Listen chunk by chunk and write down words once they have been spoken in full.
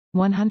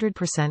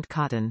100%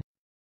 cotton.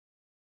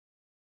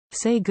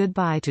 Say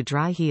goodbye to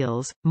dry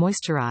heels,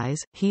 moisturize,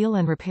 heal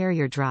and repair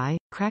your dry,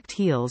 cracked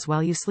heels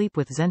while you sleep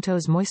with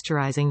ZenToes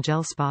Moisturizing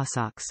Gel Spa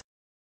Socks.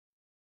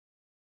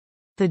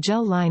 The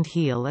gel-lined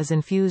heel is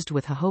infused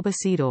with jojoba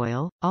seed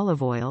oil,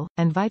 olive oil,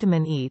 and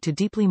vitamin E to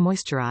deeply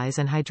moisturize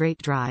and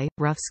hydrate dry,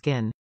 rough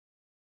skin.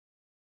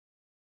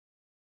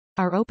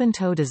 Our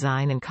open-toe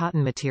design and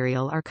cotton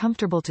material are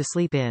comfortable to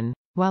sleep in,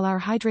 while our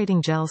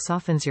hydrating gel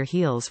softens your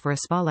heels for a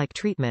spa-like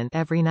treatment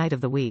every night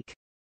of the week.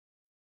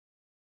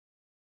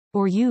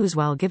 Or use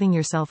while giving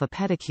yourself a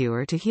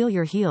pedicure to heal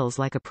your heels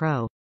like a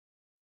pro.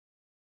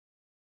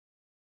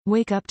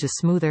 Wake up to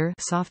smoother,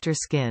 softer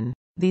skin.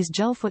 These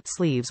gel foot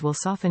sleeves will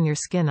soften your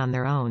skin on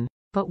their own,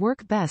 but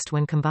work best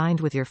when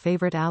combined with your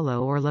favorite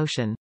aloe or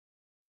lotion.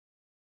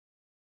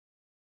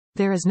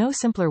 There is no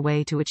simpler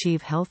way to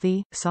achieve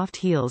healthy, soft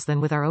heels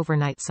than with our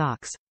overnight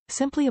socks.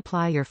 Simply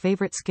apply your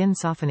favorite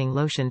skin-softening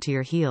lotion to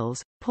your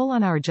heels, pull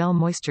on our gel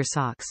moisture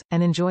socks,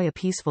 and enjoy a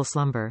peaceful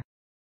slumber.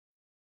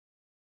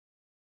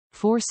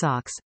 4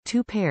 socks,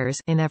 2 pairs,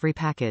 in every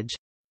package.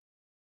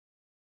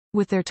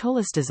 With their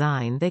Toeless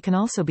design, they can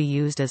also be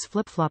used as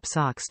flip-flop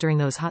socks during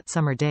those hot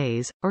summer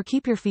days, or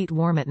keep your feet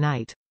warm at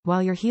night,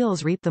 while your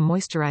heels reap the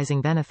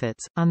moisturizing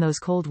benefits, on those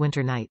cold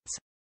winter nights.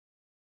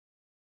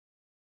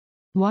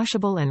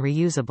 Washable and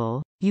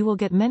reusable. You will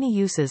get many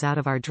uses out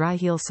of our dry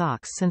heel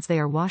socks since they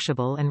are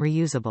washable and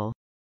reusable.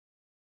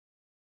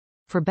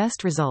 For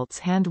best results,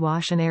 hand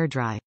wash and air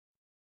dry.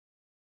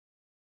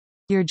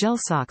 Your gel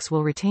socks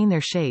will retain their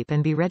shape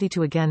and be ready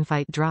to again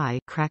fight dry,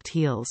 cracked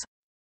heels.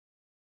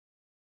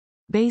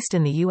 Based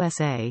in the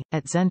USA,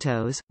 at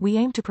ZenToes, we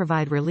aim to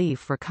provide relief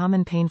for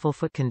common painful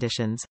foot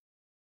conditions.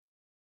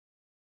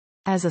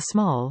 As a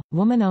small,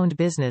 woman-owned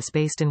business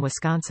based in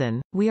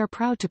Wisconsin, we are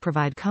proud to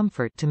provide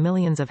comfort to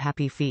millions of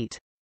happy feet.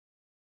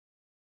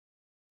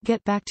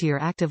 Get back to your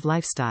active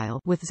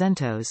lifestyle with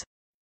ZenToes.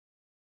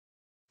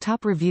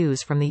 Top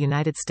reviews from the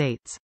United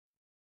States.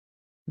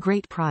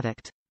 Great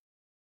product.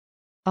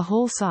 A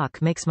whole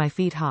sock makes my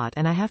feet hot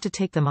and I have to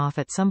take them off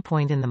at some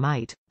point in the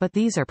night, but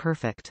these are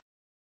perfect.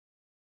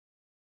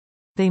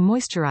 They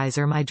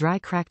moisturize my dry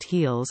cracked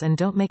heels and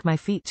don't make my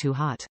feet too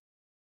hot.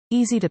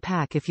 Easy to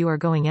pack if you are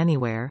going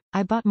anywhere.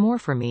 I bought more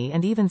for me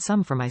and even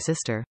some for my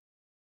sister.